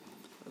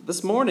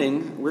This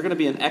morning, we're going to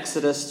be in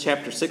Exodus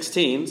chapter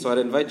 16, so I'd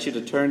invite you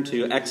to turn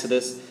to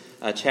Exodus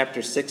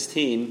chapter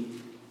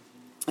 16.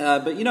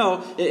 But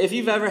if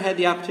you've ever had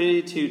the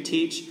opportunity to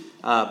teach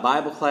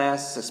Bible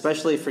class,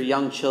 especially for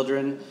young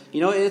children,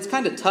 it's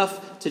kind of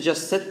tough to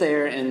just sit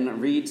there and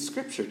read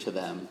Scripture to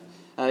them.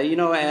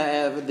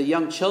 The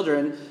young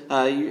children,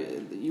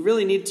 you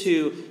really need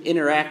to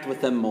interact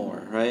with them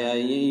more, right?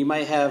 You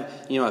might have,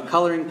 a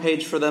coloring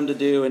page for them to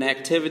do, an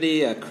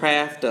activity, a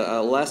craft,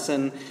 a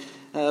lesson.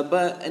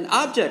 But an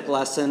object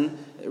lesson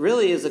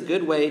really is a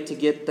good way to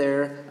get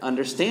their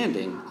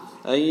understanding.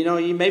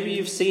 Maybe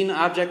you've seen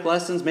object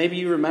lessons. Maybe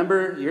you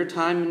remember your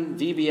time in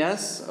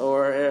VBS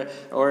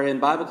or in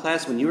Bible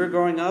class when you were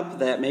growing up,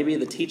 that maybe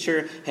the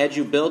teacher had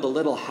you build a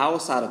little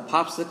house out of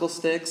popsicle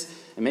sticks.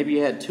 And maybe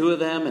you had two of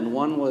them, and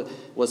one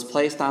was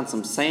placed on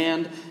some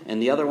sand,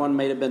 and the other one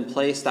may have been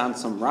placed on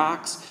some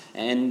rocks.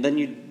 And then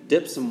you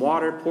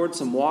poured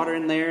some water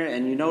in there,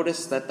 and you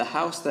noticed that the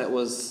house that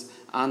was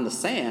on the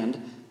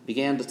sand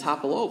began to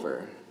topple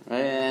over, right?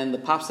 And the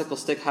popsicle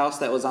stick house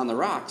that was on the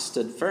rocks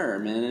stood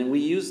firm. And we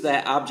used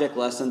that object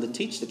lesson to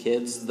teach the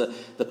kids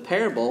the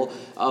parable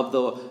of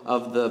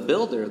the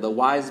builder, the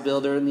wise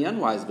builder and the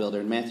unwise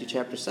builder in Matthew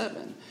chapter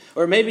 7.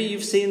 Or maybe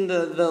you've seen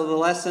the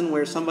lesson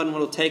where someone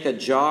will take a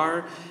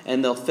jar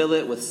and they'll fill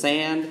it with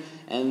sand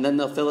and then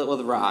they'll fill it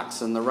with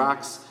rocks. And the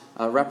rocks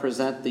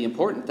represent the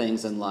important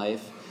things in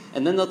life.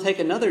 And then they'll take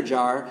another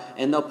jar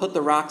and they'll put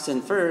the rocks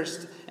in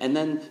first, and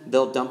then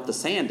they'll dump the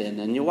sand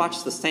in. And you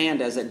watch the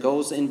sand as it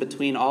goes in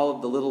between all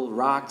of the little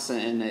rocks,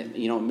 and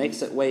it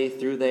makes its way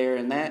through there.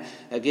 And that,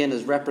 again,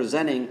 is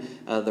representing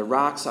the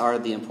rocks are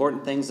the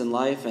important things in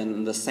life,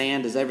 and the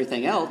sand is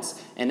everything else.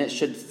 And it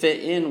should fit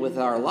in with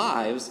our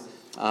lives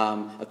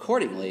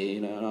accordingly.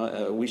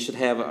 We should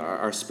have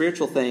our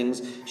spiritual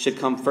things should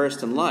come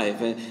first in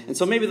life. And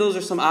so maybe those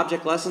are some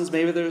object lessons.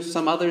 Maybe there's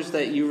some others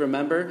that you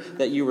remember,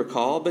 that you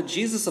recall. But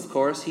Jesus, of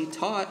course, he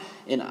taught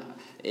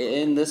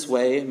in this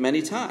way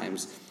many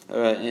times.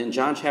 In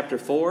John chapter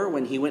 4,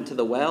 when he went to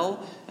the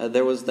well,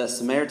 there was that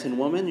Samaritan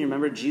woman. You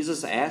remember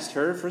Jesus asked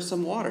her for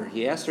some water.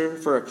 He asked her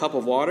for a cup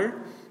of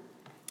water.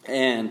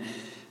 And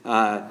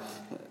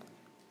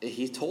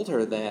he told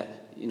her that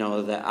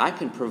that I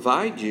can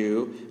provide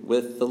you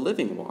with the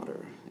living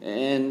water.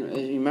 And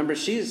you remember,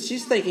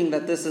 she's thinking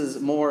that this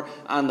is more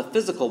on the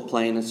physical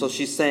plane. And so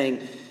she's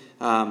saying,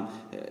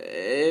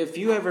 if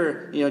you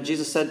ever,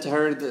 Jesus said to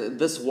her,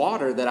 this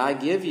water that I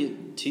give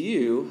to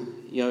you,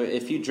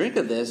 if you drink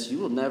of this, you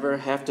will never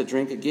have to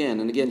drink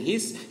again. And again,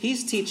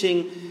 he's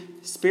teaching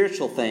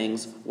spiritual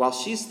things while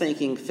she's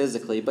thinking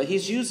physically. But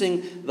he's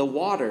using the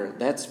water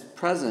that's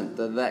present,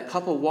 that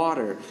cup of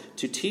water,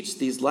 to teach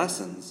these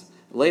lessons.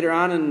 Later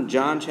on in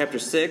John chapter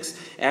 6,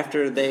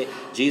 after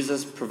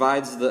Jesus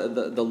provides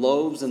the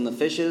loaves and the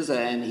fishes,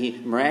 and he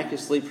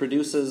miraculously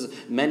produces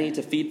many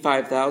to feed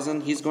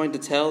 5,000, he's going to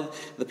tell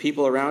the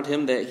people around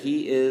him that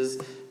he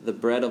is the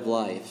bread of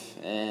life.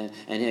 And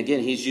again,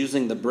 he's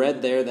using the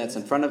bread there that's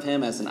in front of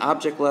him as an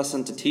object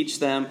lesson to teach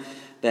them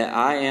that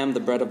I am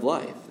the bread of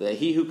life, that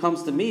he who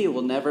comes to me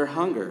will never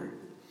hunger.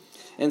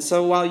 And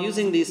so while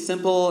using these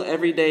simple,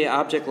 everyday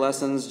object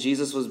lessons,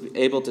 Jesus was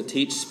able to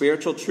teach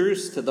spiritual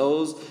truths to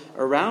those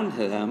around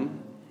him.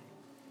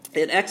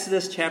 In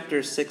Exodus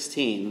chapter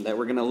 16, that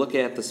we're going to look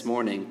at this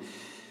morning,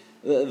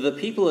 the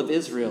people of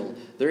Israel,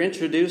 they're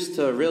introduced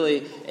to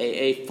really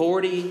a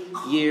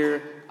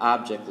 40-year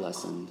object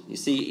lesson. You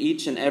see,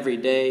 each and every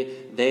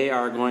day, they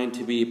are going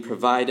to be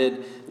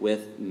provided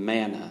with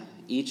manna.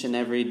 Each and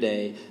every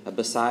day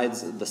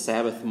besides the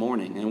Sabbath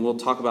morning. And we'll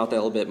talk about that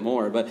a little bit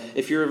more. But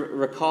if you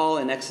recall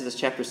in Exodus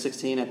chapter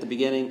 16 at the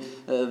beginning,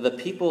 the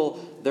people,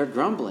 they're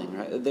grumbling.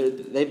 Right?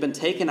 They've been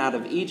taken out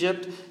of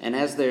Egypt, and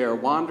as they are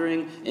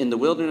wandering in the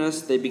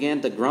wilderness, they began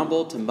to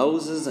grumble to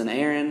Moses and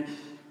Aaron.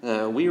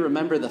 We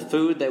remember the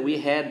food that we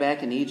had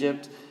back in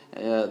Egypt,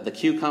 the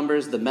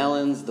cucumbers, the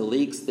melons, the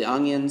leeks, the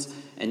onions,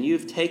 and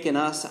you've taken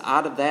us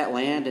out of that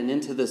land and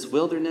into this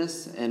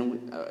wilderness,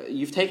 and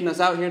you've taken us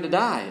out here to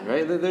die,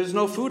 right? There's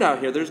no food out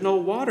here. There's no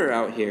water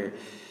out here.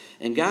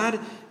 And God,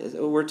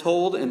 we're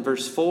told in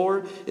verse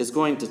 4, is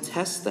going to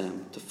test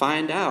them to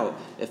find out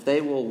if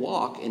they will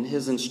walk in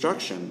his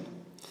instruction.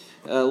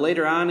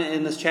 Later on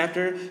in this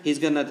chapter, he's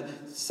going to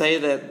say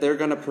that they're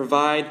going to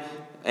provide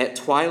at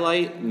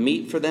twilight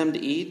meat for them to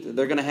eat.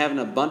 They're going to have an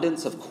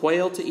abundance of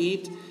quail to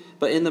eat.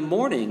 But in the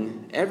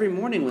morning, every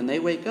morning when they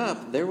wake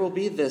up, there will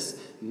be this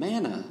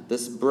manna,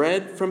 this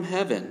bread from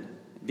heaven.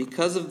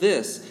 Because of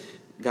this,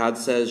 God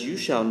says, you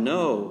shall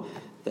know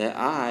that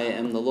I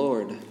am the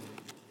Lord.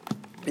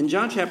 In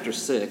John chapter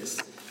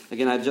 6,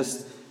 again, I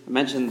just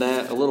mentioned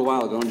that a little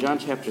while ago. In John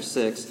chapter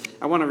 6,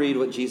 I want to read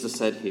what Jesus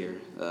said here,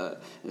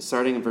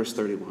 starting in verse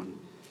 31.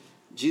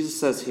 Jesus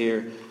says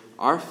here,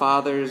 our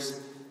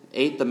fathers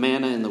ate the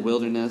manna in the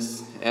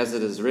wilderness, as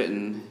it is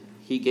written,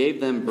 he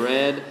gave them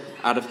bread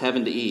out of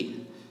heaven to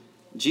eat.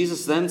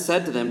 Jesus then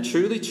said to them,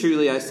 truly,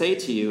 truly, I say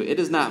to you, it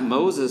is not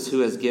Moses who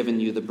has given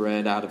you the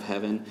bread out of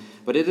heaven,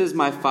 but it is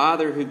my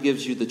Father who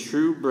gives you the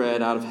true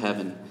bread out of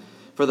heaven.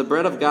 For the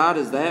bread of God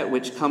is that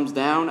which comes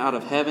down out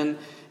of heaven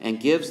and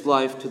gives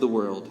life to the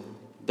world.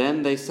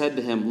 Then they said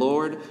to him,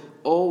 Lord,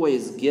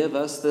 always give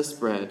us this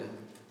bread.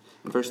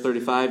 In verse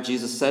 35,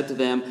 Jesus said to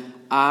them,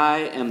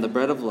 I am the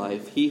bread of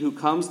life. He who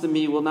comes to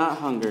me will not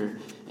hunger,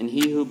 and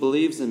he who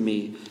believes in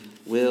me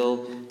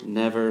will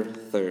never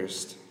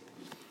thirst.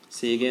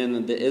 See,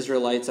 again, the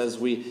Israelites, as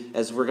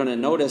we're going to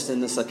notice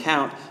in this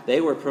account, they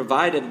were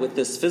provided with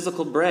this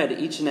physical bread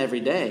each and every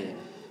day.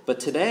 But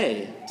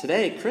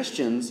today,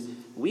 Christians,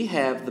 we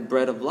have the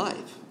bread of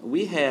life.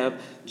 We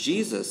have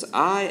Jesus.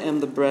 I am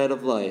the bread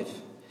of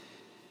life.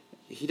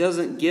 He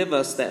doesn't give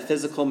us that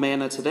physical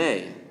manna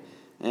today.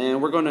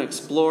 And we're going to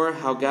explore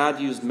how God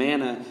used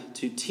manna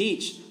to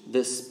teach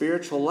this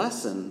spiritual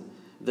lesson,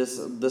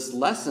 this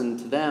lesson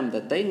to them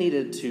that they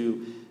needed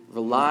to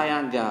rely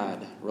on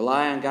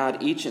God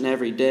each and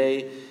every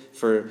day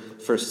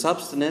for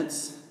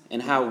substance,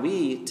 and how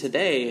we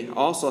today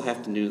also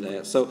have to do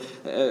that. So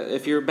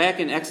if you're back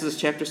in Exodus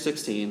chapter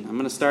 16, I'm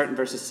going to start in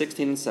verses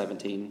 16 and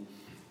 17,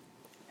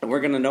 and we're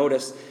going to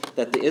notice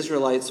that the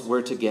Israelites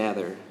were to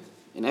gather.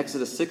 In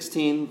Exodus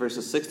 16,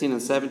 verses 16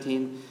 and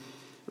 17,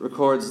 it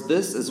records,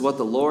 This is what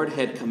the Lord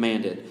had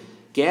commanded.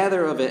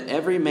 Gather of it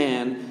every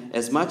man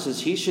as much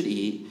as he should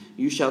eat.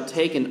 You shall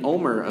take an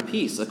omer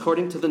apiece,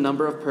 according to the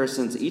number of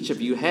persons each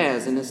of you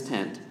has in his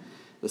tent.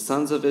 The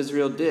sons of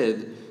Israel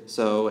did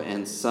so,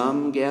 and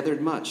some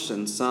gathered much,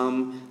 and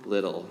some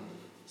little.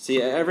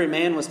 See, every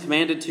man was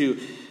commanded to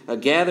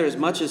gather as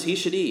much as he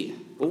should eat.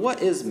 Well,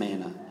 what is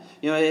manna?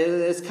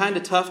 It's kind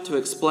of tough to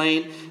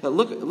explain.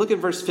 Look at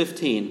verse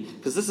 15,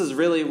 because this is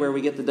really where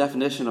we get the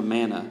definition of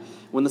manna.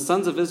 When the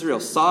sons of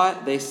Israel saw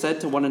it, they said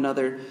to one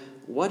another,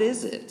 What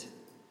is it?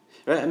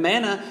 Right?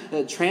 Manna,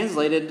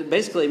 translated,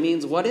 basically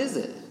means, what is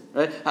it?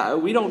 Right?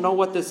 We don't know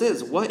what this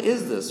is. What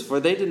is this? For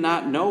they did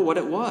not know what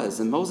it was.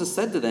 And Moses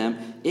said to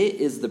them, It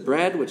is the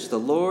bread which the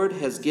Lord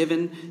has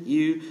given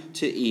you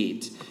to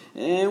eat.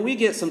 And we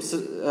get some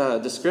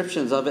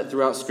descriptions of it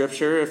throughout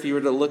Scripture. If you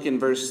were to look in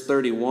verse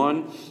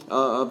 31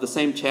 of the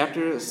same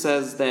chapter, it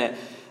says that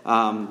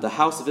the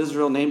house of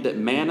Israel named it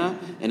manna,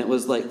 and it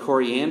was like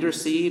coriander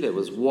seed. It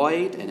was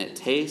white, and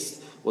its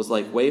taste was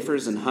like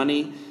wafers and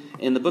honey.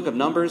 In the book of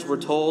Numbers, we're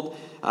told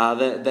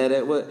that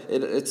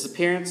its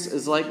appearance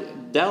is like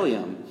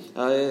bdellium.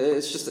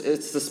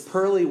 It's this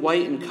pearly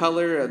white in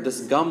color, this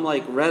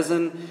gum-like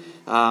resin.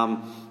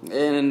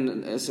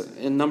 And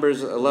in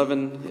Numbers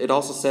 11, it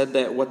also said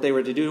that what they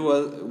were to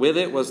do with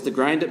it was to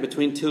grind it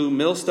between two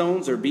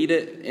millstones or beat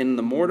it in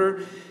the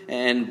mortar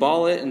and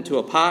ball it into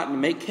a pot and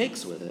make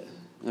cakes with it.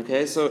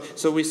 Okay,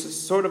 so we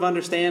sort of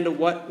understand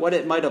what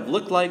it might have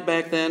looked like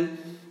back then.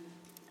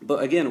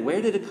 But again,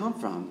 where did it come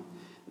from?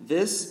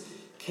 This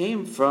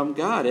came from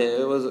God.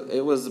 It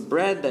was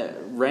bread that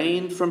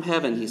rained from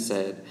heaven, he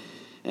said.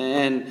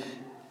 And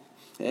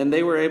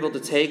they were able to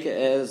take,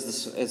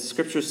 as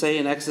scriptures say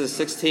in Exodus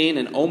 16,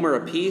 an omer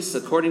apiece,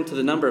 according to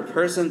the number of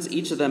persons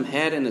each of them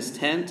had in his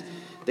tent.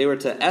 They were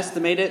to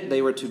estimate it.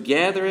 They were to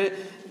gather it.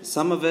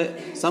 Some of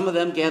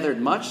them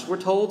gathered much, we're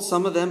told.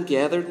 Some of them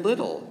gathered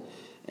little.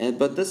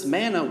 But this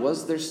manna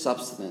was their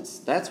substance.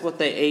 That's what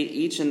they ate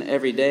each and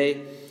every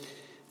day.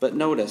 But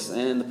notice,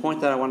 and the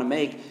point that I want to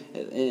make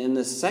in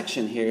this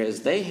section here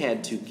is they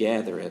had to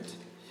gather it.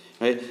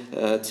 Right?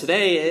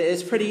 Today,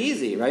 it's pretty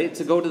easy, right?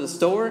 To go to the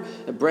store,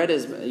 bread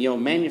is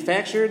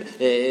manufactured.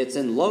 It's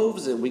in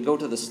loaves. We go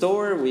to the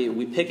store.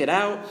 We pick it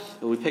out.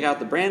 We pick out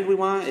the brand we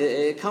want.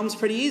 It comes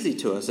pretty easy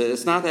to us.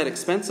 It's not that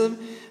expensive.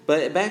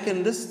 But back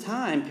in this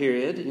time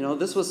period,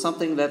 this was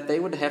something that they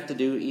would have to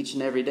do each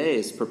and every day,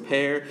 is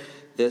prepare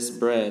this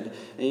bread.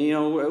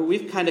 And,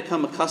 we've kind of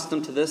come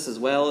accustomed to this as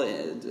well,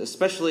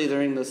 especially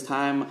during this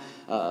time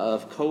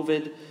of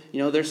COVID.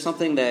 There's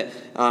something that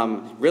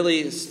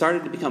really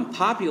started to become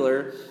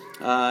popular,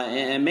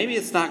 and maybe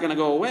it's not going to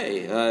go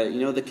away.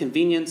 The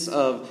convenience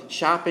of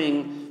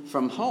shopping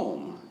from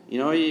home.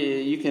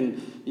 You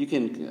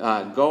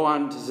can go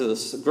on to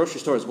the grocery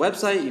store's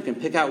website. You can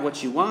pick out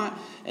what you want,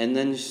 and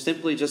then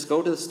simply just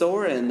go to the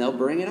store, and they'll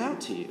bring it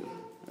out to you.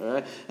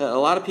 Right? A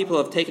lot of people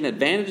have taken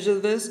advantage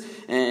of this,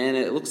 and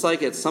it looks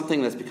like it's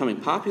something that's becoming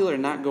popular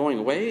and not going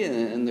away.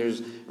 And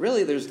there's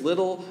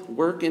little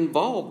work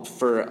involved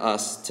for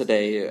us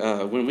today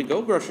when we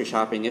go grocery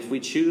shopping, if we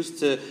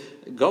choose to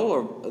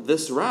go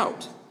this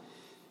route.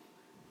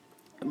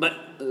 But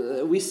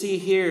we see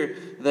here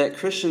that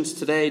Christians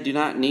today do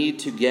not need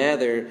to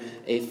gather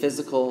a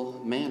physical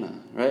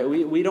manna. Right?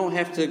 We don't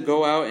have to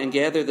go out and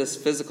gather this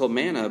physical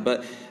manna,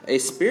 but a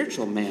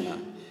spiritual manna.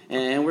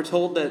 And we're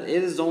told that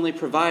it is only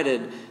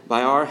provided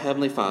by our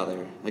Heavenly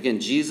Father. Again,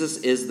 Jesus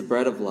is the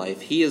bread of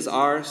life. He is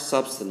our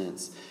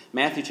substance.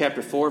 Matthew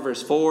chapter 4,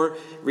 verse 4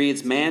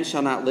 reads, Man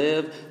shall not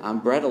live on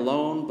bread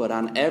alone, but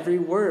on every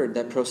word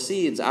that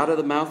proceeds out of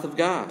the mouth of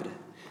God.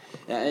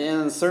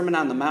 In the Sermon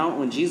on the Mount,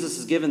 when Jesus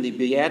is given the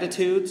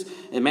Beatitudes,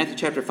 in Matthew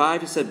chapter 5,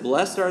 he said,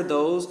 Blessed are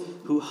those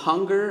who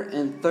hunger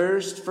and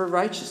thirst for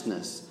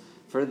righteousness,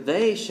 for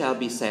they shall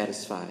be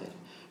satisfied.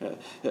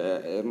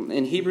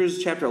 In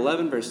Hebrews chapter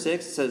 11, verse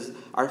 6, it says,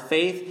 our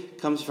faith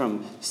comes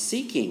from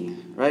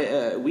seeking,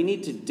 right? We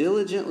need to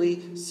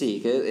diligently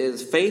seek.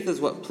 Faith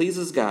is what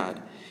pleases God.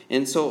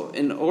 And so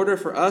in order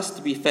for us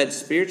to be fed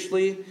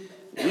spiritually,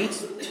 we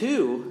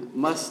too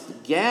must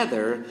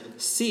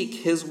seek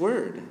his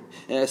word.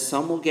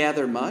 Some will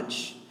gather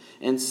much,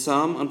 and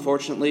some,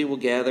 unfortunately, will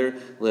gather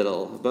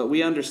little. But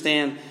we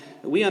understand,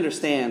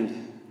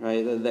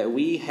 right, that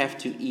we have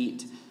to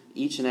eat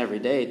each and every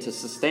day to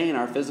sustain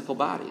our physical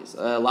bodies.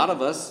 A lot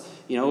of us,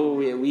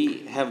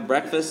 we have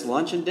breakfast,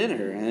 lunch, and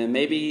dinner, and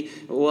maybe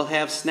we'll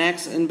have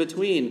snacks in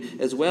between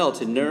as well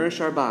to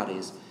nourish our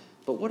bodies.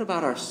 But what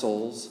about our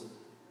souls?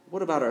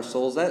 What about our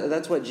souls?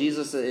 That's what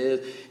Jesus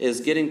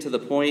is getting to the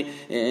point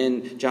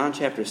in John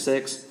chapter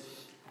 6.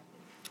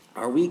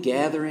 Are we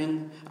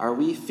gathering? Are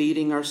we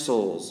feeding our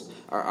souls?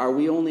 Are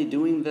we only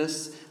doing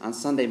this on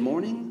Sunday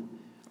morning?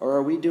 Or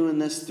are we doing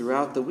this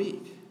throughout the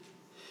week?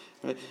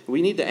 Right?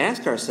 We need to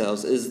ask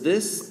ourselves, is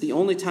this the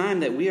only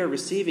time that we are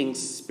receiving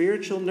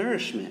spiritual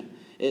nourishment?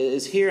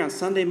 Is here on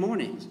Sunday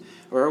mornings?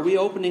 Or are we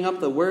opening up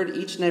the Word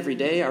each and every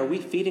day? Are we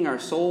feeding our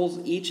souls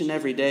each and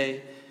every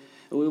day?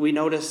 We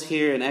notice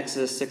here in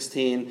Exodus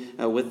 16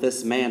 with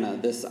this manna,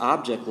 this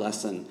object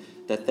lesson,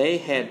 that they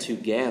had to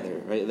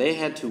gather, right? They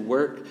had to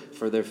work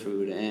for their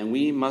food, and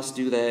we must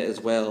do that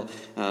as well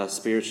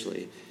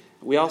spiritually.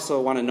 We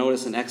also want to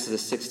notice in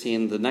Exodus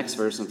 16, the next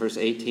verse, in verse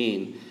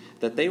 18,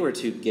 that they were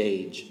to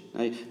gauge.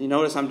 You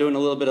notice I'm doing a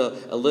little bit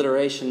of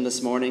alliteration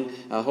this morning.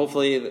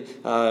 Hopefully,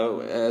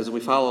 as we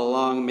follow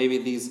along, maybe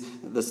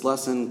this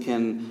lesson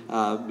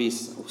can be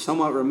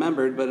somewhat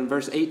remembered. But in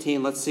verse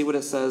 18, let's see what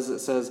it says. It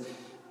says,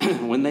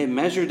 when they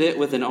measured it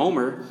with an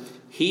omer,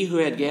 he who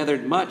had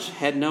gathered much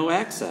had no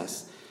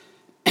excess,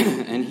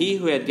 and he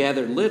who had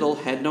gathered little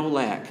had no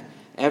lack.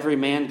 Every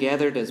man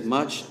gathered as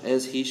much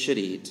as he should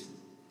eat.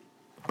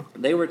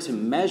 They were to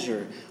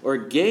measure or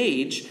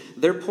gauge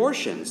their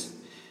portions.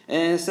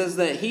 And it says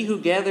that he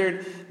who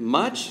gathered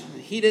much,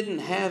 he didn't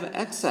have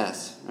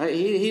excess. Right?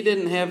 He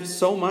didn't have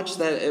so much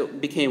that it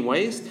became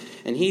waste.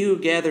 And he who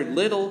gathered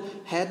little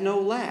had no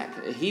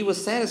lack. He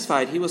was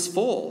satisfied. He was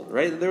full.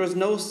 Right? There was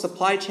no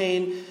supply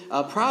chain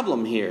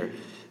problem here.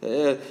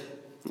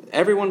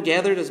 Everyone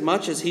gathered as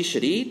much as he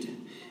should eat.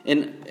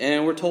 And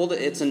we're told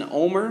it's an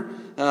omer.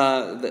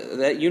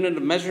 That unit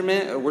of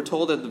measurement, we're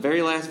told at the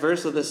very last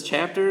verse of this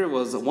chapter,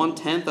 was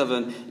 1/10 of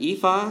an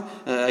ephah.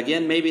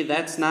 Again, maybe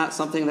that's not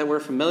something that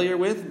we're familiar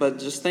with, but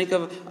just think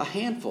of a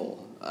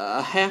handful,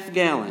 a half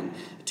gallon,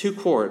 2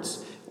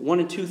 quarts,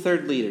 1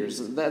 2/3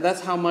 liters.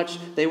 That's how much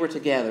they were to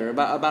gather,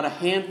 about a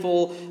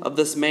handful of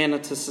this manna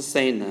to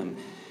sustain them.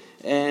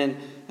 And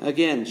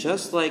again,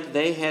 just like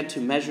they had to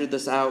measure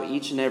this out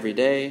each and every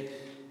day,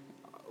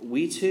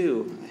 we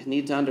too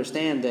need to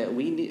understand that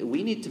we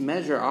need to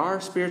measure our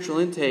spiritual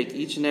intake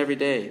each and every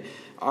day.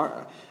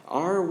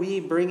 Are we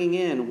bringing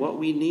in what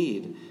we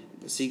need?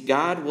 See,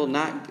 God will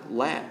not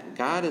lack.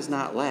 God is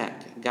not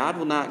lack. God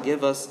will not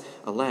give us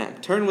a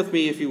lack. Turn with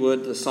me, if you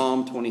would, to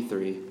Psalm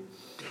 23.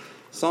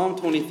 Psalm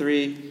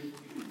 23,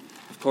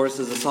 of course,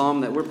 is a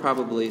psalm that we're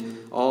probably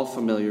all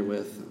familiar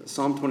with.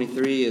 Psalm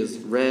 23 is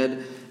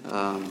read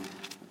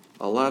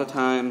a lot of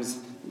times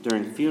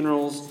during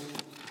funerals.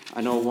 I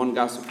know one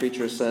gospel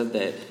preacher said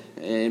that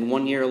in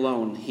 1 year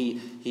alone,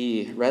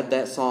 he read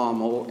that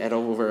psalm at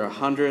over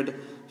 100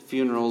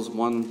 funerals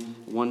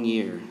one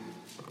year.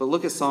 But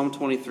look at Psalm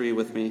 23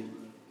 with me.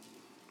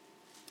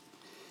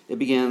 It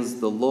begins,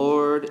 "The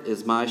Lord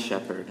is my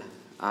shepherd,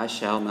 I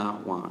shall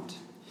not want."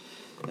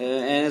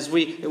 And as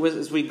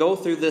we go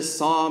through this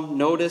psalm,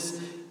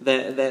 notice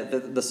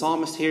that the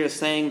psalmist here is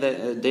saying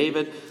that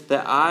David,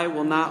 that I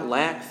will not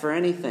lack for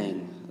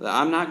anything.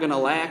 I'm not going to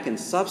lack in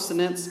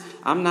substance.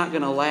 I'm not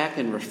going to lack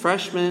in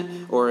refreshment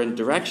or in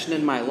direction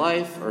in my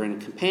life or in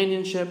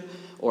companionship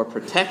or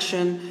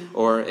protection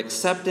or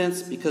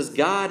acceptance, because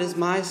God is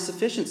my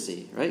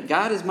sufficiency, right?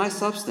 God is my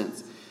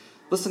substance.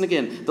 Listen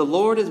again. "The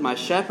Lord is my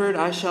shepherd,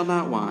 I shall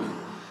not want.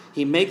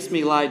 He makes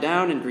me lie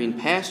down in green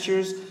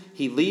pastures.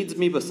 He leads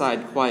me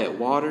beside quiet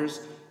waters.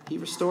 He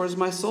restores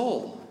my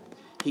soul.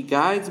 He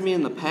guides me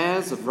in the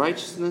paths of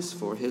righteousness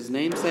for his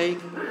name's sake.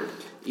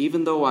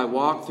 Even though I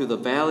walk through the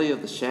valley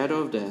of the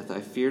shadow of death, I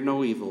fear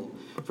no evil.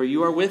 For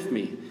you are with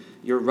me.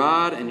 Your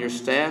rod and your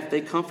staff,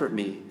 they comfort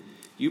me.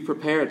 You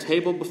prepare a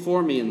table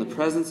before me in the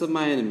presence of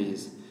my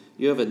enemies.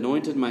 You have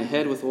anointed my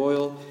head with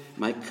oil.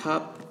 My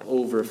cup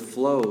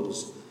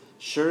overflows.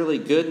 Surely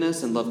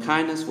goodness and love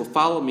kindness will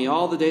follow me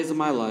all the days of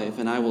my life,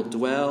 and I will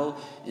dwell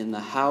in the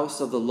house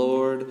of the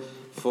Lord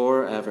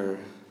forever."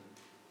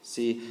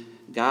 See,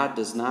 God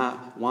does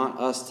not want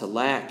us to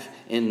lack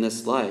in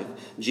this life.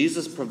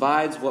 Jesus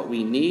provides what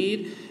we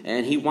need,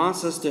 and he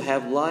wants us to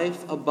have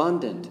life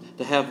abundant,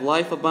 to have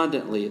life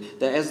abundantly.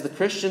 That as the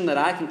Christian, that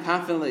I can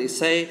confidently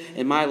say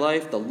in my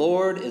life, "The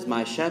Lord is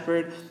my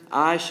shepherd,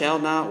 I shall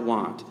not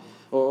want."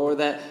 Or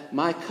that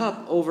my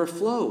cup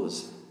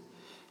overflows.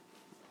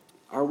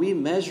 Are we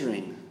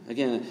measuring?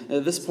 Again,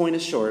 this point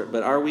is short,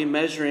 but are we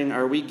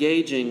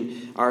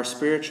gauging our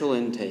spiritual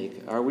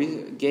intake? Are we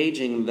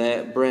gauging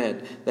that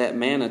bread, that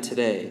manna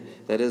today,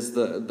 that is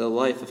the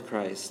life of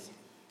Christ?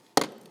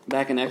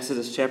 Back in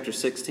Exodus chapter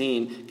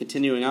 16,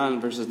 continuing on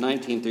in verses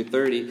 19 through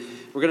 30,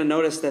 we're going to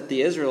notice that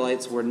the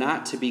Israelites were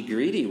not to be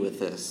greedy with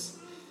this.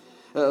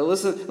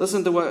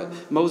 Listen to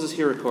what Moses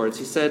here records.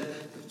 He said,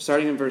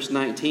 starting in verse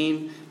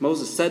 19,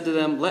 Moses said to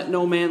them, "Let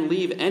no man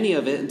leave any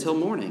of it until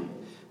morning."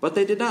 But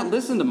they did not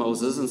listen to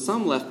Moses, and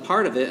some left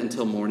part of it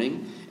until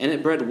morning, and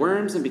it bred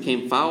worms and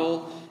became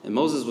foul, and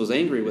Moses was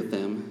angry with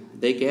them.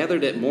 They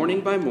gathered it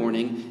morning by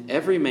morning,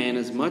 every man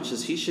as much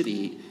as he should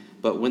eat,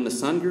 but when the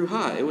sun grew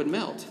hot, it would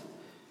melt.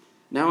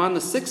 Now on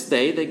the 6th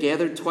day they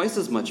gathered twice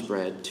as much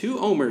bread, 2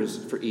 omers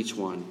for each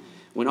one.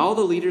 When all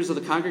the leaders of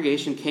the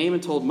congregation came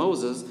and told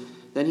Moses,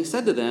 then he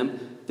said to them,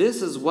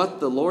 "This is what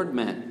the Lord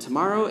meant.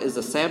 Tomorrow is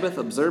a Sabbath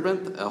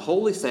observant, a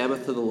holy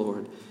Sabbath to the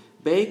Lord.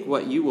 Bake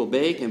what you will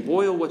bake and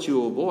boil what you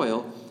will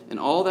boil, and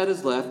all that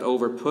is left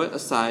over put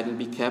aside and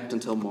be kept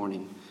until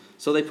morning."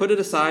 So they put it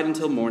aside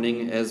until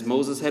morning, as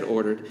Moses had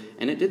ordered,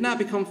 and it did not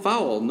become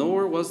foul,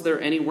 nor was there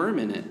any worm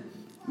in it.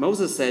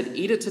 Moses said,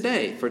 "Eat it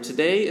today, for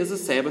today is a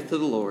Sabbath to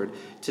the Lord.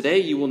 Today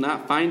you will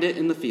not find it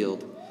in the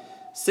field.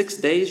 6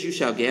 days you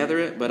shall gather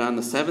it, but on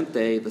the 7th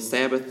day, the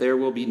Sabbath, there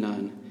will be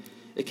none."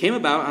 It came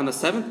about on the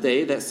 7th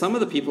day that some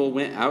of the people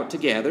went out to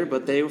gather,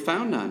 but they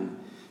found none.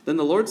 Then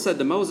the Lord said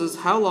to Moses,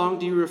 "How long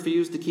do you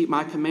refuse to keep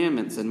my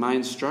commandments and my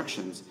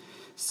instructions?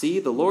 See,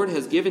 the Lord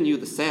has given you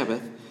the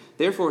Sabbath.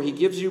 Therefore he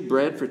gives you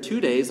bread for 2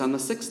 days on the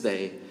 6th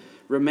day.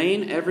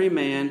 Remain every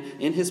man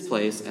in his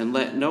place, and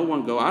let no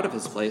one go out of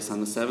his place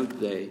on the 7th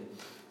day."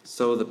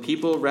 So the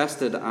people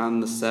rested on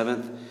the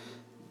 7th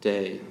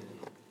day.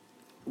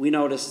 We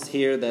noticed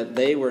here that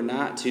they were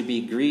not to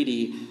be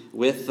greedy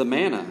with the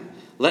manna.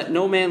 Let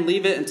no man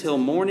leave it until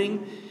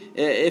morning.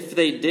 If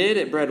they did,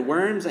 it bred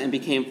worms and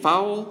became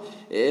foul.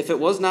 If it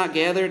was not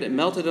gathered, it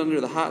melted under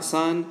the hot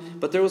sun.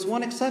 But there was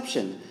one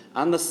exception.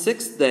 On the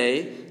 6th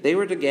day, they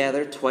were to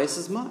gather twice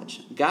as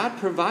much. God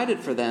provided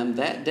for them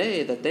that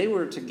day that they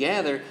were to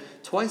gather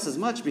twice as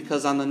much,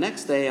 because on the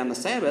next day, on the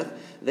Sabbath,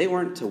 they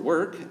weren't to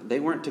work. They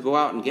weren't to go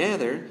out and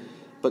gather.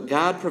 But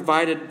God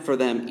provided for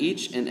them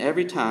each and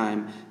every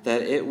time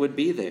that it would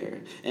be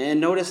there.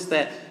 And notice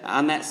that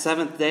on that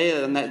 7th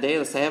day, on that day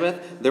of the Sabbath,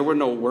 there were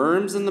no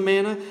worms in the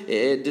manna.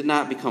 It did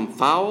not become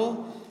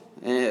foul,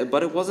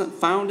 but it wasn't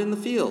found in the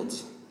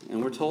fields.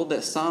 And we're told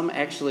that some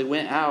actually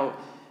went out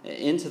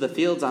into the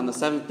fields on the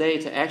 7th day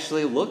to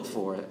actually look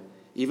for it,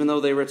 even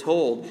though they were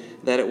told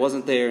that it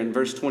wasn't there. In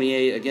verse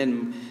 28,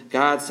 again,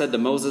 God said to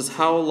Moses,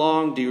 "How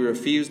long do you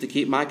refuse to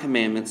keep my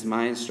commandments and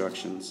my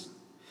instructions?"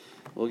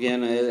 Well,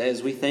 again,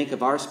 as we think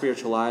of our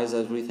spiritual lives,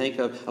 as we think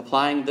of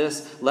applying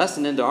this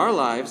lesson into our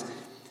lives,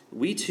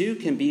 we too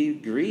can be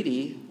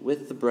greedy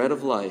with the bread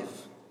of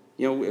life.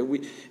 You know,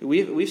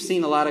 we've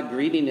seen a lot of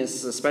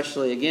greediness,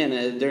 especially,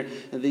 again, during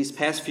these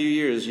past few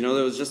years. You know,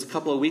 there was just a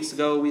couple of weeks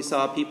ago, we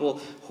saw people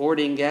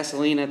hoarding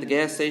gasoline at the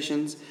gas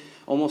stations.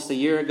 Almost a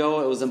year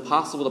ago, it was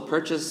impossible to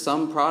purchase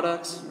some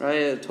products,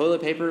 right?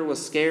 Toilet paper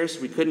was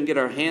scarce. We couldn't get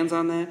our hands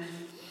on that.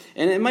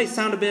 And it might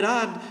sound a bit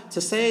odd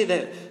to say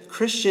that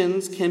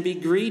Christians can be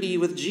greedy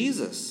with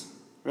Jesus,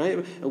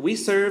 right? We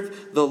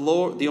serve the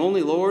Lord, the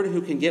only Lord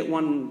who can get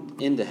one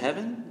into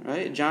heaven,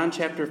 right? John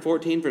chapter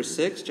 14, verse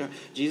 6,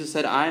 Jesus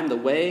said, "I am the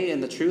way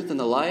and the truth and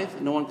the life.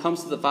 No one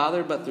comes to the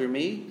Father but through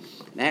me."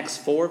 In Acts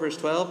 4, verse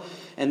 12,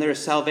 "And there is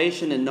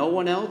salvation in no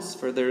one else,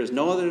 for there is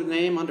no other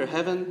name under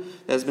heaven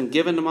that has been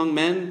given among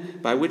men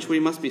by which we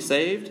must be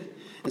saved."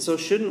 And so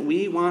shouldn't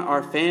we want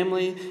our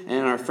family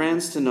and our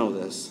friends to know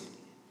this?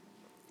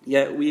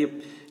 Yet we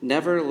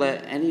never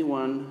let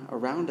anyone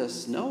around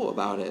us know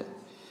about it.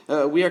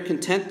 We are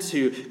content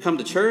to come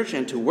to church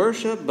and to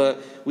worship,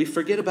 but we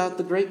forget about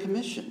the Great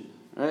Commission.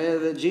 Right?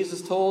 That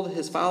Jesus told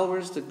his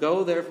followers to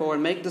go, therefore,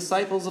 and make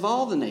disciples of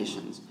all the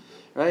nations.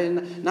 Right?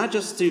 And not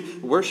just to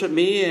worship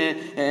me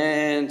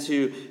and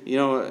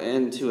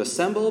to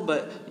assemble,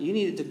 but you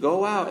needed to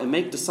go out and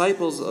make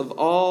disciples of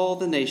all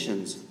the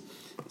nations.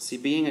 See,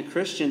 being a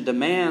Christian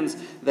demands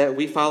that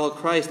we follow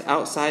Christ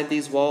outside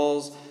these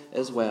walls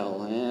as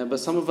well.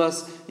 But some of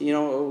us,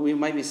 we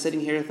might be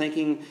sitting here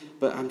thinking,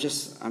 but I'm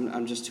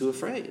just too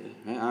afraid.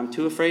 Right? I'm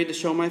too afraid to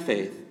show my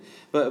faith.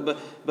 But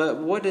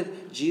what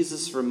did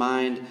Jesus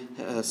remind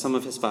some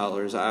of his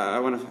followers? I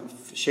want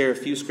to share a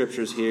few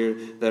scriptures here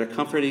that are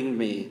comforting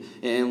me.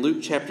 In Luke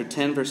chapter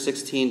 10, verse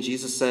 16,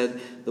 Jesus said,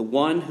 "The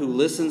one who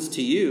listens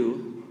to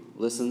you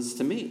listens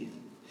to me.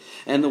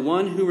 And the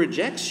one who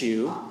rejects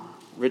you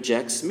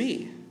rejects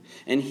me.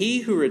 And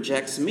he who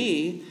rejects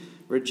me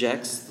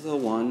rejects the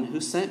one who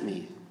sent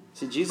me."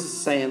 See, Jesus is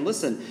saying,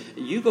 listen,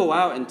 you go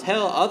out and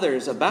tell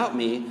others about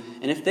me,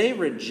 and if they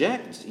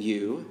reject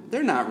you,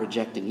 they're not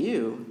rejecting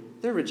you,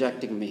 they're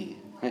rejecting me.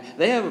 Right?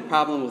 They have a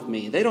problem with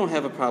me. They don't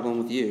have a problem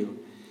with you.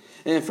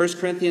 And in 1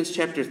 Corinthians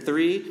chapter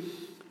 3,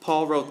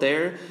 Paul wrote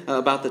there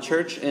about the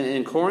church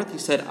in Corinth. He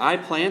said, "I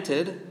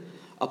planted,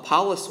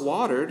 Apollos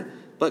watered,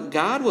 but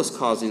God was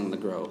causing the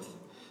growth.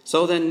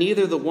 So then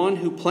neither the one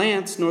who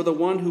plants nor the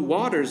one who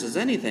waters is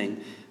anything,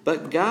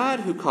 but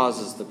God who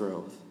causes the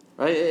growth."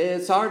 Right?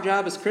 It's our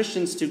job as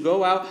Christians to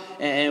go out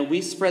and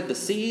we spread the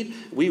seed,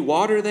 we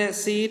water that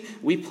seed,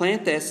 we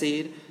plant that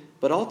seed,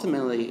 But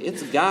ultimately,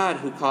 it's God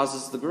who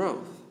causes the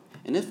growth.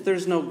 And if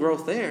there's no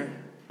growth there,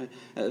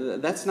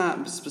 that's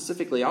not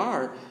specifically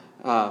our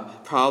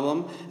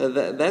problem.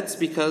 That's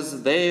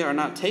because they are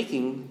not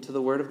taking to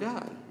the Word of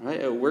God.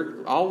 Right?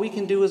 All we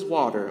can do is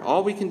water.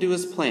 All we can do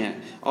is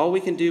plant. All we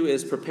can do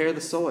is prepare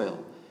the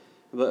soil.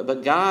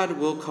 But God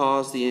will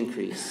cause the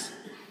increase.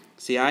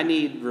 See, I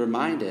need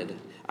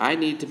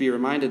to be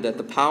reminded that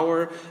the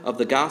power of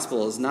the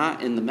gospel is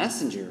not in the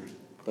messenger,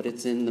 but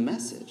it's in the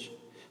message.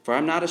 For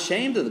I'm not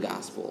ashamed of the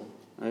gospel.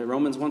 Right?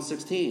 Romans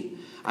 1:16.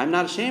 I'm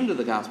not ashamed of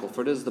the gospel,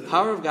 for it is the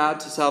power of God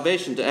to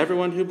salvation to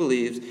everyone who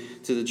believes,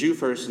 to the Jew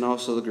first and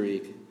also the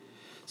Greek.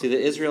 See, the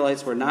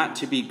Israelites were not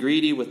to be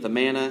greedy with the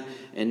manna,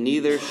 and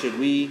neither should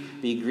we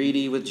be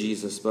greedy with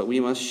Jesus, but we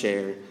must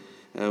share.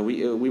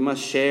 We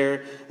must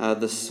share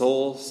the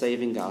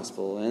soul-saving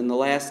gospel. And the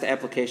last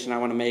application I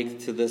want to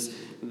make to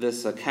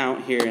this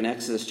account here in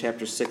Exodus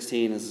chapter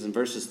 16 is in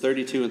verses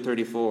 32 and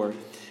 34.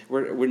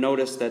 We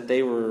notice that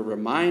they were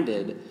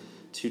reminded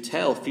to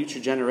tell future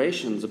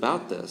generations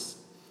about this.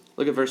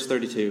 Look at verse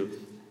 32.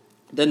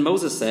 Then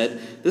Moses said,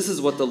 "This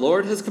is what the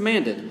Lord has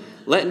commanded.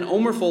 Let an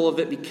omerful of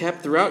it be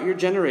kept throughout your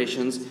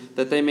generations,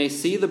 that they may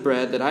see the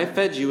bread that I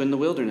fed you in the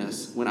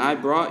wilderness, when I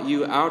brought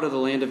you out of the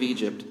land of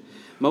Egypt."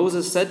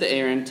 Moses said to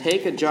Aaron,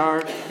 "Take a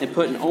jar and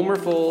put an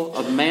omerful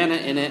of manna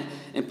in it,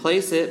 and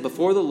place it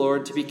before the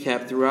Lord to be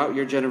kept throughout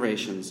your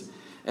generations.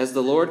 As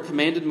the Lord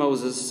commanded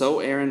Moses, so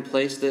Aaron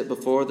placed it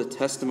before the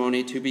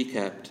testimony to be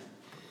kept."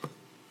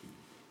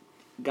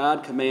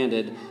 God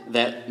commanded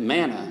that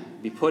manna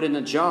be put in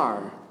a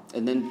jar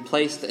and then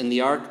placed in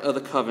the Ark of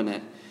the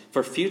Covenant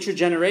for future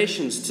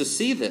generations to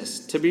see this,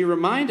 to be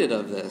reminded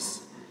of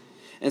this.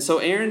 And so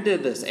Aaron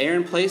did this.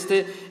 Aaron placed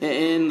it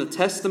in the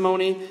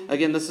testimony.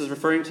 Again, this is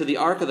referring to the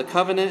Ark of the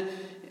Covenant.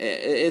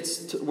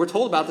 We're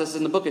told about this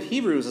in the book of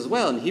Hebrews as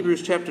well. In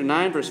Hebrews chapter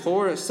 9, verse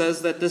 4, it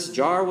says that this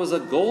jar was a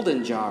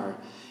golden jar.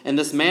 And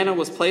this manna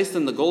was placed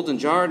in the golden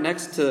jar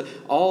next to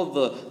all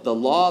the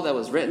law that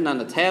was written on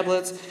the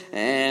tablets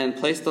and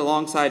placed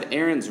alongside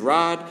Aaron's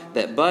rod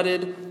that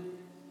budded.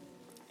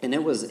 And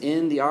it was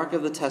in the Ark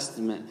of the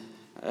Testament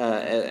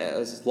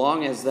as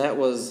long as that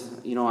was,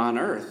 on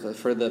earth,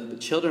 for the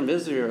children of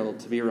Israel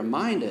to be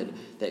reminded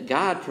that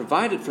God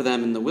provided for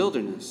them in the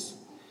wilderness.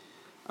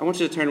 I want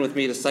you to turn with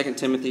me to 2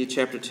 Timothy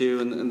chapter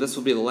 2, and this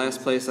will be the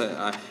last place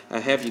I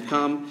have you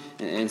come.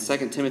 In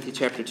 2 Timothy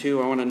chapter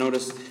 2, I want to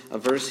notice a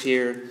verse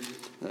here.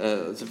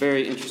 It's a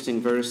very interesting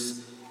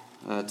verse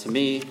to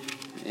me.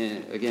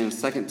 And again,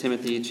 2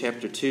 Timothy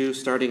chapter 2,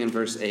 starting in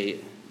verse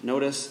 8.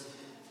 Notice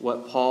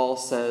what Paul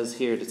says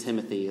here to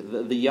Timothy,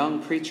 the young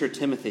preacher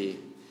Timothy.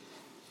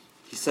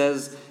 He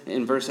says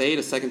in verse 8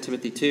 of 2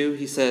 Timothy 2,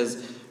 he says,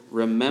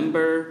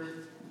 "Remember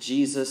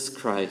Jesus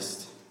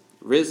Christ,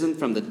 risen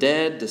from the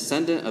dead,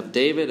 descendant of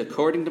David,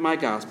 according to my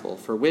gospel,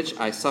 for which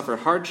I suffer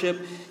hardship,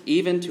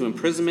 even to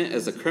imprisonment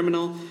as a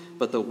criminal,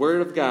 but the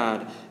word of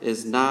God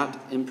is not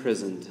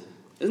imprisoned."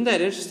 Isn't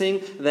that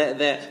interesting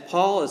that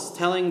Paul is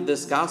telling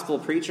this gospel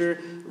preacher,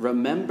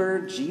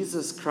 remember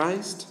Jesus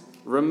Christ?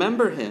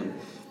 Remember him.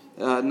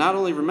 Not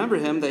only remember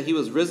him, that he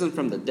was risen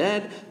from the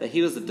dead, that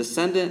he was the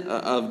descendant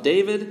of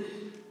David.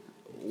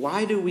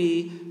 Why do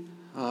we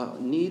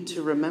need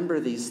to remember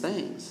these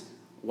things?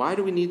 Why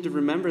do we need to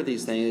remember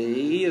these things?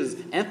 He is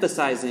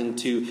emphasizing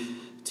to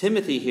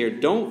Timothy here,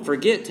 don't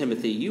forget,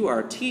 Timothy, you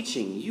are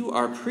teaching, you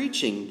are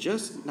preaching,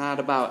 just not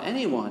about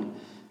anyone,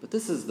 but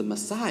this is the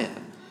Messiah.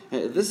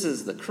 This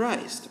is the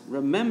Christ.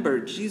 Remember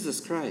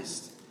Jesus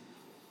Christ.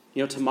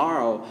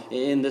 Tomorrow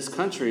in this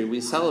country, we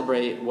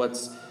celebrate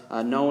what's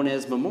known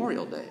as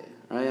Memorial Day.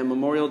 Right? And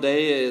Memorial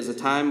Day is a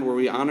time where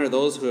we honor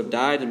those who have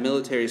died in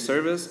military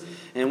service.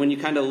 And when you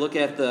kind of look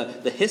at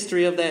the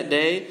history of that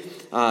day,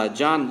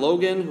 John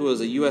Logan, who was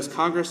a U.S.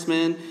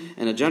 congressman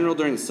and a general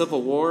during the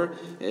Civil War,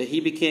 he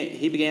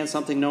began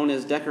something known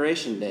as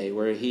Decoration Day,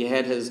 where he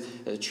had his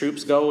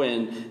troops go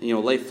and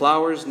lay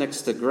flowers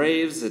next to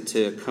graves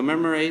to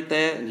commemorate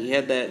that. And he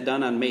had that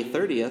done on May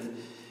 30th.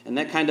 And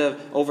that kind of,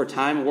 over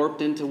time,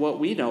 warped into what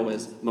we know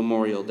as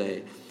Memorial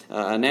Day,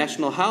 a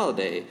national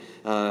holiday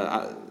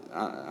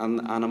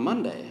on a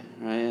Monday.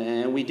 Right?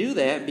 And we do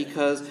that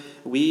because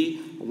we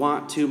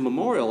want to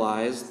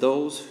memorialize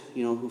those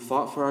who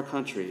fought for our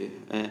country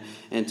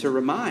and to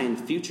remind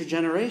future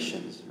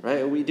generations.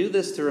 Right? We do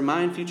this to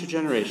remind future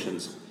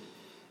generations.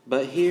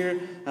 But here,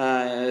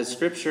 as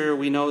Scripture,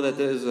 we know that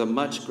there is a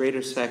much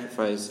greater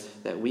sacrifice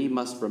that we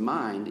must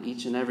remind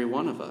each and every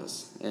one of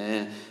us.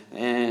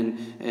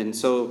 And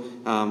so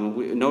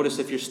notice,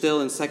 if you're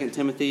still in 2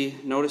 Timothy,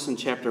 notice in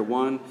chapter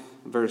 1,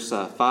 verse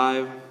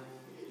 5,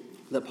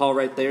 that Paul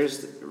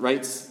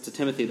writes to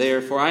Timothy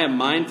there, "For I am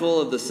mindful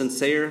of the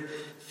sincere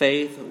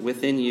faith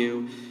within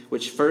you,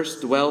 which first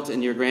dwelt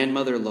in your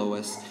grandmother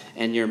Lois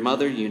and your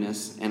mother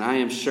Eunice, and I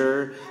am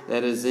sure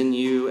that is in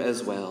you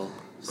as well."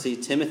 See,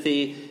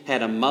 Timothy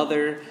had a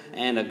mother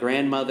and a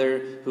grandmother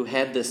who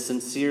had this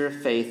sincere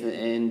faith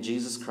in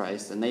Jesus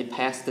Christ, and they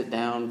passed it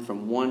down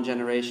from one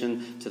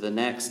generation to the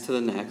next to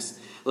the next.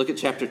 Look at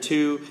chapter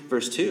 2,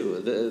 verse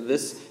 2.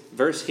 This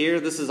verse here,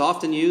 this is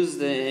often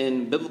used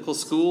in biblical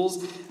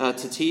schools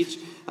to teach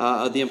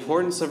the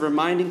importance of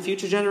reminding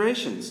future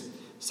generations.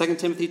 2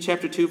 Timothy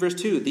chapter 2, verse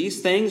 2.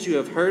 These things you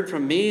have heard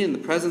from me in the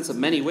presence of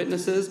many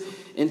witnesses.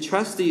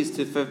 Entrust these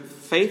to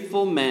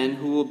faithful men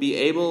who will be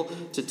able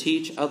to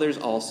teach others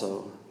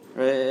also.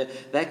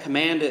 That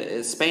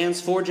command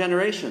spans 4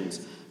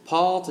 generations.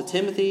 Paul to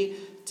Timothy,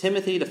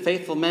 Timothy to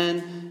faithful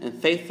men, and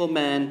faithful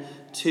men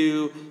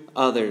to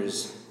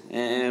others.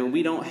 And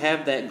we don't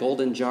have that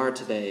golden jar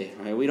today.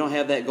 Right? We don't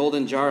have that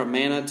golden jar of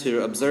manna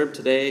to observe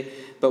today,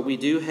 but we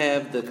do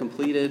have the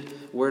completed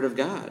Word of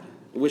God,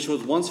 which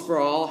was once for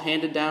all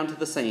handed down to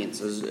the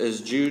saints,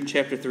 as Jude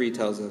chapter 3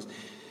 tells us.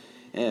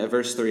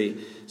 Verse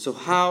 3. So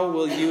how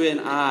will you and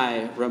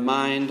I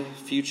remind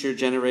future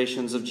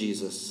generations of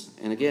Jesus?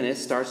 And again, it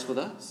starts with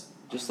us.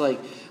 Just like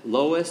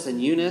Lois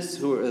and Eunice,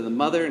 who are the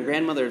mother and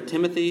grandmother of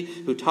Timothy,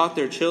 who taught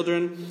their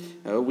children,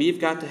 we've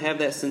got to have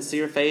that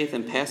sincere faith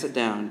and pass it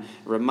down.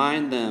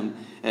 Remind them,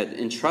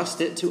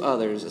 entrust it to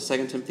others, as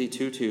 2 Timothy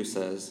 2:2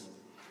 says.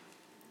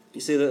 You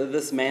see,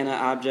 this manna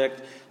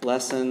object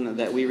lesson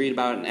that we read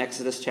about in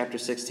Exodus chapter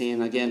 16,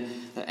 again,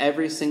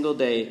 every single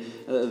day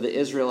the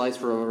Israelites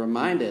were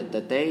reminded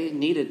that they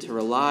needed to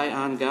rely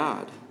on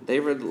God.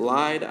 They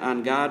relied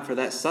on God for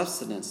that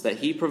sustenance that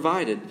He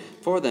provided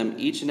for them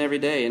each and every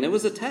day. And it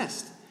was a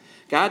test.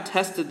 God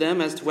tested them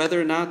as to whether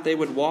or not they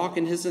would walk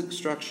in His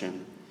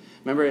instruction.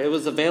 Remember, it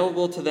was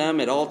available to them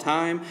at all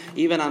time.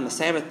 Even on the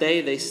Sabbath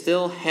day, they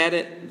still had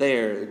it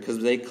there because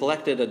they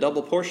collected a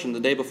double portion the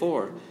day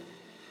before.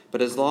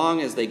 But as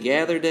long as they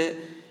gathered it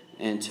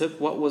and took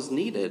what was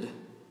needed,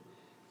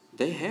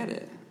 they had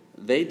it.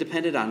 They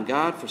depended on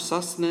God for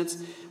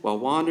sustenance while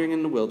wandering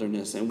in the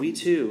wilderness. And we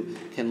too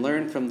can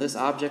learn from this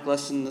object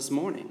lesson this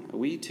morning.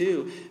 We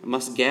too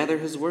must gather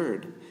His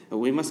Word.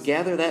 We must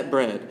gather that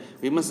bread.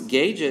 We must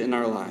gauge it in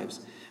our lives.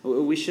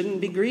 We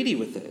shouldn't be greedy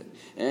with it.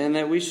 And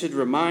that we should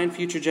remind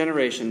future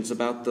generations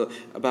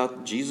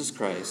about Jesus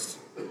Christ.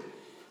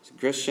 So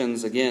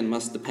Christians, again,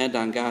 must depend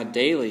on God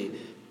daily,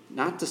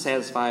 not to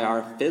satisfy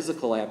our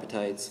physical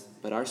appetites,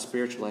 but our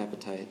spiritual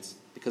appetites.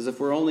 Because if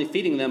we're only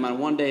feeding them on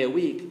one day a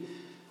week,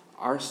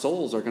 our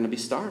souls are going to be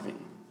starving.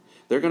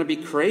 They're going to be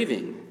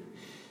craving.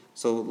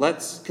 So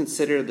let's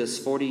consider this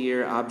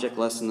 40-year object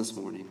lesson this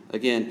morning.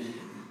 Again,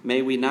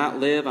 may we not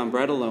live on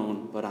bread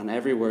alone, but on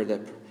every word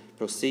that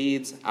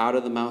proceeds out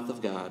of the mouth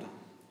of God.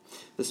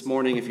 This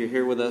morning, if you're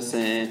here with us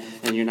and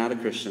you're not a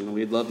Christian,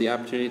 we'd love the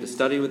opportunity to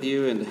study with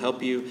you and to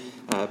help you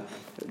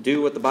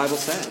do what the Bible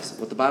says,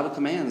 what the Bible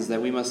commands,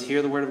 that we must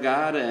hear the Word of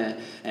God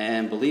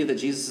and believe that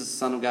Jesus is the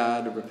Son of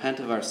God, repent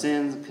of our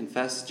sins,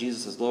 confess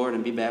Jesus as Lord,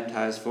 and be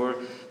baptized for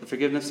the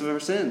forgiveness of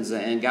our sins.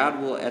 And God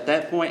will, at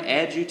that point,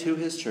 add you to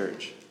His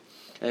church.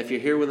 If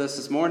you're here with us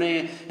this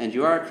morning and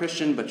you are a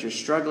Christian, but you're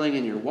struggling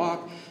in your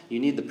walk, you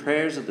need the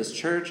prayers of this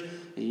church,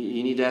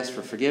 you need to ask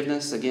for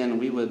forgiveness. Again,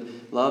 we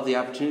would love the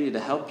opportunity to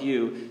help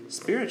you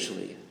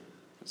spiritually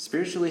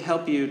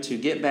help you to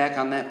get back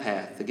on that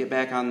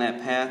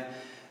path,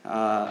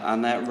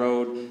 on that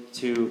road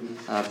to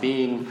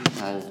being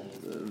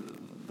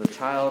the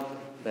child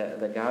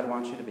that God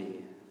wants you to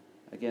be.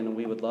 Again,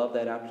 we would love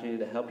that opportunity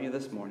to help you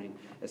this morning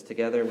as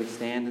together we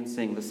stand and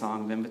sing the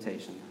song of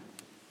invitation.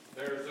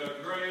 There's a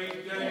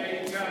great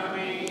day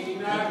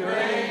coming, a great